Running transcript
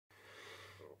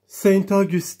Saint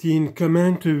Augustine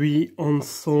commentary on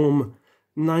Psalm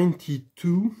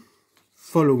 92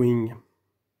 following.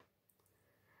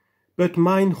 But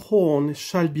mine horn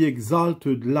shall be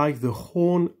exalted like the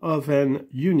horn of an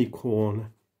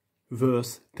unicorn.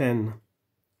 Verse 10.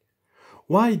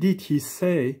 Why did he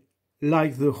say,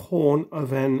 like the horn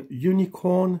of an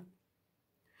unicorn?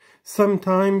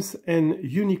 Sometimes an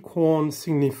unicorn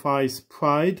signifies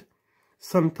pride.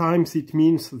 Sometimes it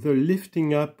means the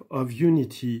lifting up of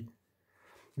unity.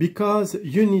 Because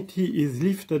unity is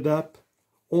lifted up,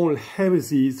 all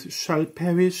heresies shall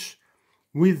perish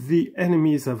with the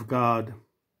enemies of God.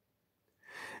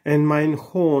 And mine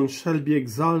horn shall be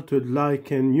exalted like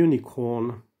an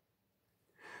unicorn.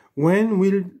 When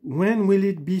will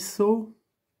it be so?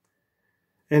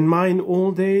 And mine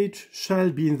old age shall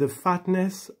be in the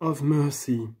fatness of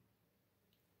mercy.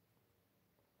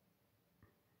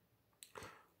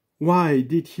 Why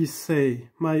did he say,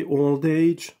 my old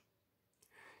age?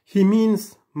 He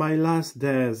means my last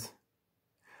days.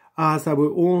 As our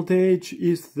old age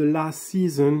is the last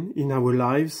season in our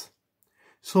lives,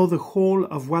 so the whole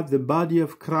of what the body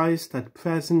of Christ at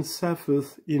present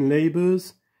suffereth in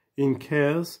labours, in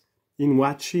cares, in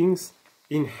watchings,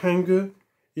 in hunger,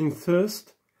 in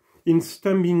thirst, in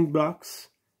stumbling blocks,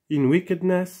 in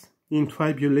wickedness, in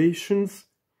tribulations,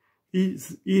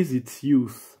 is its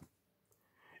youth.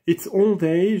 Its old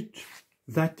age,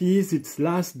 that is its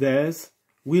last days,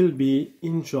 will be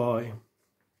in joy.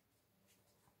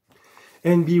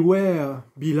 And beware,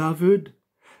 beloved,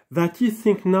 that ye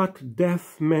think not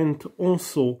death meant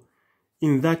also,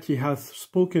 in that he hath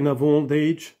spoken of old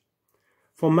age.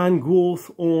 For man groweth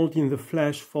old in the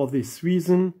flesh for this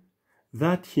reason,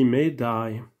 that he may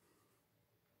die.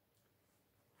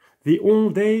 The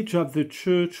old age of the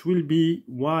church will be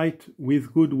white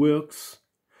with good works,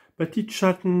 but it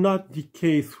shall not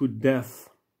decay through death.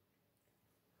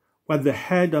 What the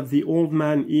head of the old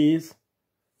man is,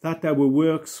 that our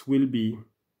works will be.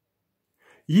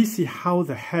 Ye see how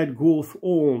the head groweth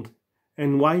old,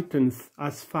 and whiteneth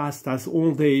as fast as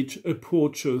old age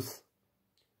approacheth.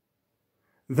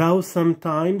 Thou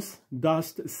sometimes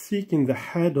dost seek in the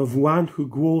head of one who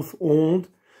groweth old,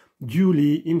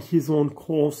 duly in his own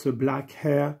course a black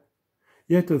hair,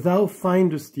 yet thou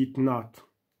findest it not.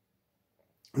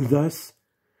 Thus,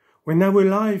 when our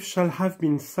life shall have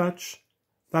been such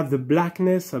that the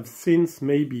blackness of sins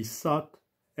may be sought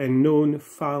and known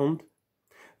found,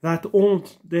 that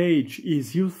old age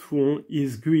is youthful,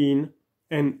 is green,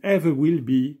 and ever will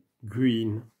be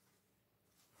green.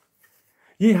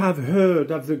 Ye have heard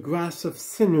of the grass of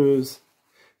sinners,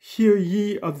 hear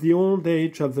ye of the old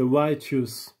age of the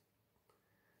righteous.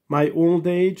 My old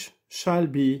age shall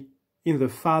be in the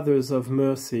fathers of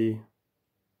mercy.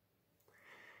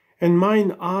 And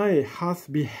mine eye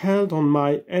hath beheld on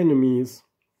my enemies.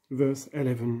 Verse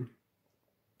 11.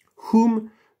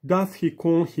 Whom doth he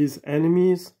call his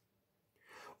enemies?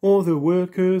 All the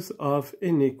workers of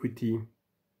iniquity.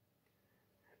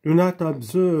 Do not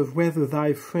observe whether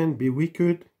thy friend be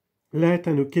wicked. Let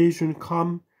an occasion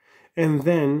come, and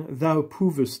then thou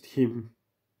provest him.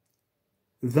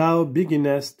 Thou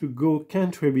beginnest to go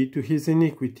contrary to his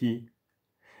iniquity,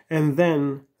 and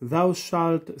then thou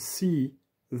shalt see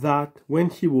that when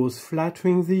he was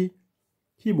flattering thee,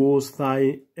 he was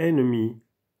thy enemy.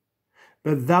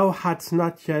 But thou hadst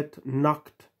not yet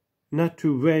knocked, not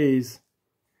to raise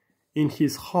in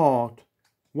his heart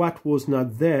what was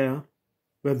not there,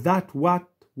 but that what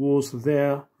was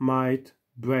there might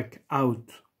break out.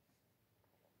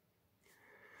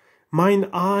 Mine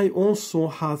eye also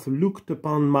hath looked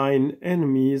upon mine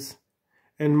enemies,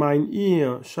 and mine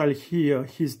ear shall hear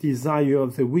his desire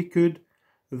of the wicked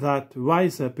that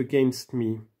rise up against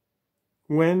me.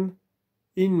 When?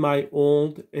 In my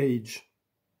old age.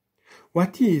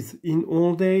 What is in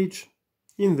old age?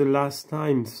 In the last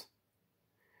times.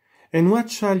 And what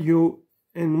shall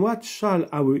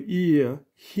our ear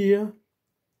hear?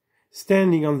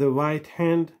 Standing on the right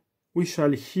hand, we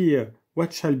shall hear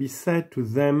what shall be said to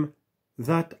them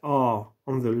that are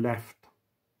on the left.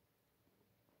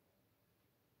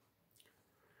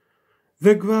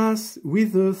 The grass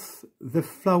withereth, the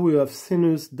flower of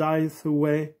sinners dieth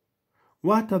away.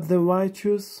 What of the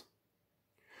righteous?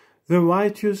 The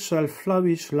righteous shall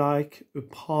flourish like a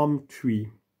palm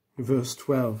tree. Verse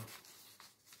 12.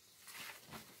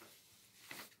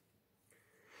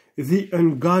 The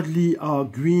ungodly are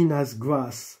green as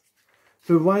grass.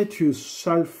 The righteous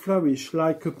shall flourish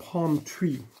like a palm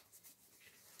tree.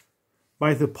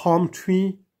 By the palm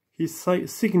tree he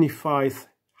signifieth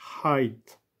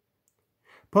height.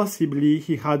 Possibly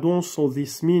he had also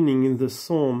this meaning in the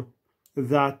psalm,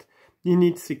 that in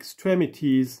its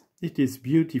extremities it is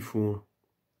beautiful,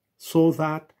 so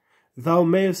that thou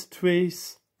mayest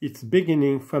trace its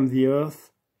beginning from the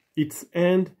earth, its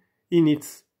end in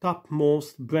its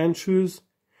topmost branches,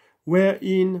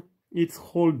 wherein its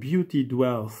whole beauty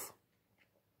dwelleth.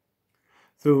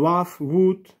 The rough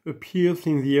root appears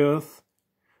in the earth,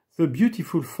 the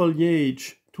beautiful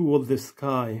foliage toward the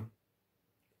sky.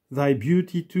 Thy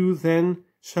beauty too then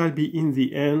shall be in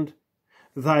the end,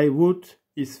 thy root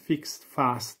is fixed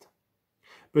fast.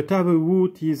 But our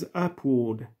root is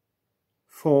upward,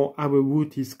 for our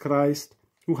root is Christ,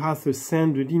 who hath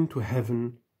ascended into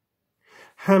heaven.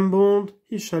 Humbled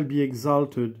he shall be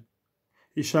exalted,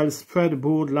 he shall spread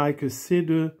abroad like a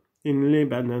cedar in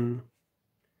Lebanon.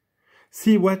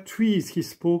 See what trees he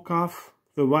spoke of,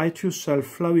 the righteous shall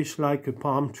flourish like a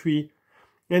palm tree,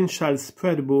 and shall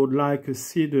spread abroad like a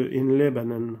cedar in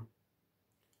Lebanon.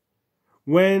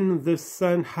 When the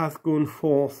sun hath gone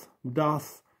forth,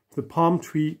 doth the palm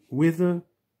tree wither?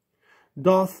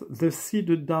 Doth the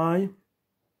cedar die?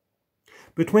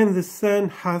 But when the sun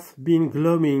hath been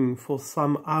glowing for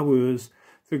some hours,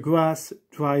 the grass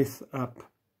drieth up.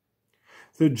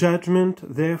 The judgment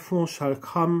therefore shall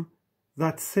come,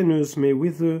 that sinners may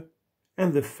wither,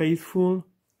 and the faithful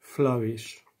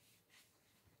flourish.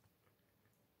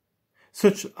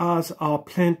 Such as are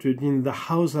planted in the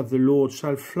house of the Lord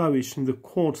shall flourish in the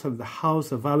courts of the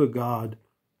house of our God.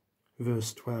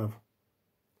 Verse 12.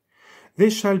 They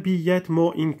shall be yet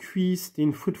more increased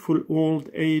in fruitful old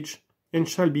age, and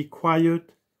shall be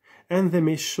quiet, and they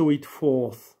may show it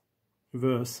forth.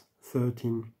 Verse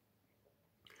 13.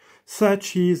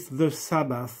 Such is the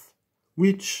Sabbath,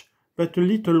 which but a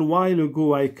little while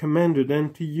ago I commanded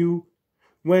unto you,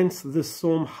 whence the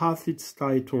psalm hath its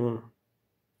title.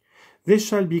 They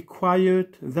shall be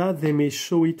quiet, that they may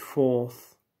show it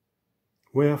forth.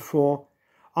 Wherefore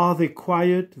are they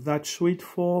quiet that show it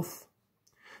forth?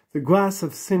 The grass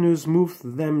of sinners moveth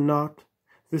them not,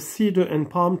 the cedar and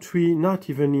palm tree not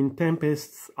even in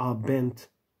tempests are bent.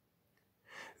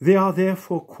 They are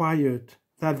therefore quiet,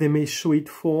 that they may show it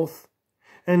forth,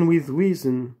 and with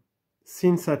reason,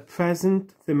 since at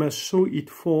present they must show it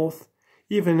forth,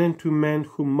 even unto men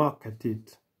who mock at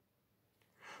it.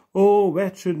 O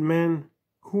wretched men,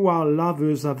 who are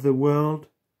lovers of the world,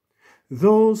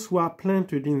 those who are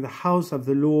planted in the house of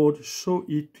the Lord show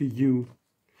it to you.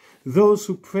 Those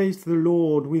who praise the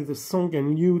Lord with the song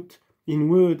and lute, in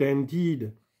word and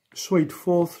deed, show it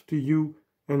forth to you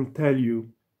and tell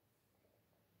you.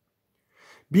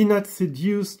 Be not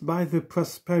seduced by the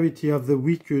prosperity of the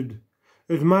wicked.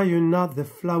 Admire not the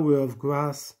flower of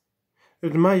grass.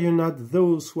 Admire not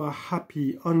those who are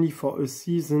happy only for a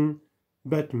season,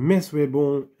 but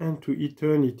miserable unto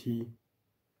eternity.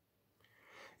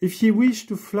 If ye wish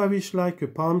to flourish like a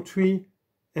palm tree,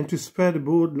 and to spread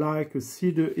abroad like a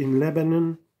cedar in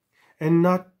Lebanon, and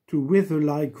not to wither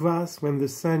like grass when the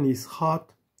sun is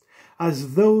hot,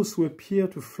 as those who appear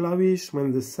to flourish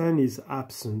when the sun is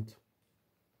absent.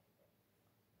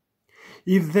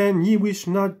 If then ye wish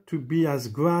not to be as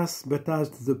grass, but as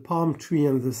the palm tree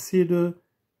and the cedar,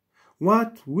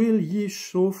 what will ye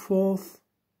show forth?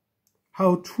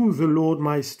 How true the Lord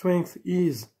my strength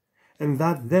is, and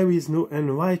that there is no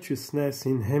unrighteousness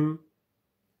in him.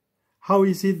 How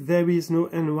is it there is no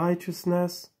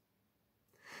unrighteousness?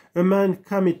 A man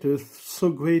committeth so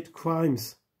great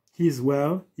crimes. He is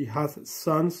well, he hath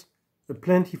sons, a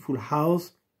plentiful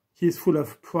house, he is full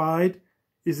of pride,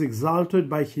 is exalted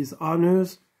by his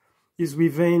honours, is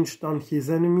revenged on his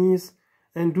enemies,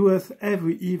 and doeth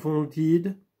every evil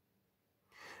deed.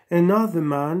 Another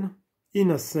man,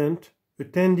 innocent,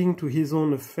 attending to his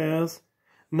own affairs,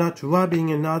 not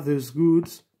robbing another's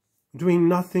goods, doing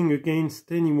nothing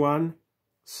against anyone,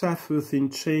 suffereth in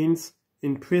chains,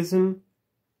 in prison,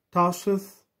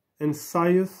 tosseth and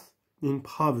sigheth in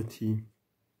poverty.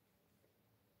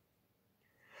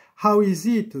 How is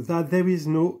it that there is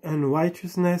no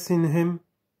unrighteousness in him?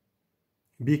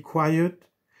 Be quiet,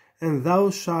 and thou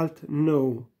shalt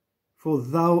know, for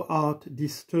thou art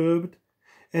disturbed,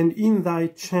 and in thy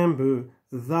chamber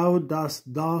thou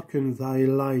dost darken thy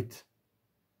light.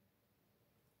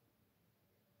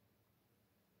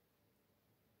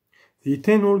 The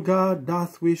eternal God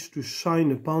doth wish to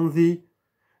shine upon thee.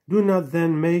 Do not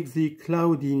then make thee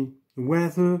cloudy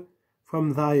weather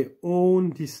from thy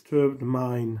own disturbed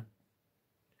mind.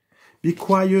 Be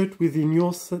quiet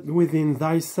within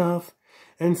thyself,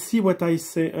 and see what I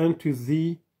say unto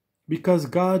thee, because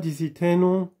God is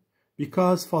eternal,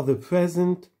 because for the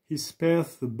present he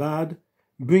spareth the bad,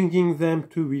 bringing them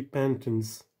to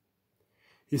repentance.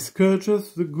 He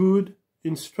scourgeth the good,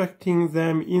 instructing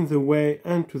them in the way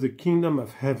unto the kingdom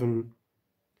of heaven.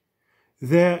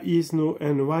 there is no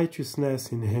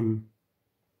unrighteousness in him.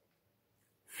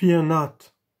 Fear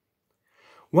not.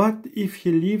 What if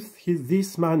he leaves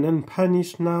this man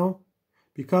unpunished now,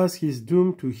 because he is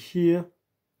doomed to here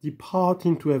depart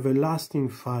into everlasting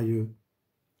fire?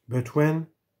 But when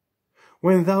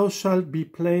thou shalt be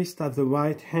placed at the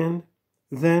right hand,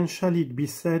 then shall it be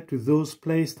said to those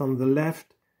placed on the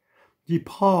left,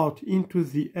 Depart into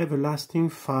the everlasting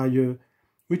fire,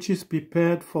 which is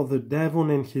prepared for the devil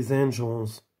and his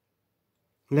angels.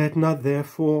 Let not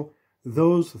therefore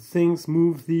those things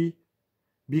move thee.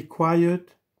 Be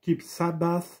quiet, keep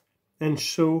Sabbath, and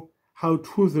show how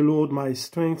true the Lord my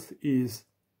strength is,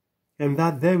 and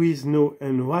that there is no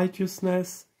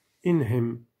unrighteousness in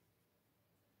him.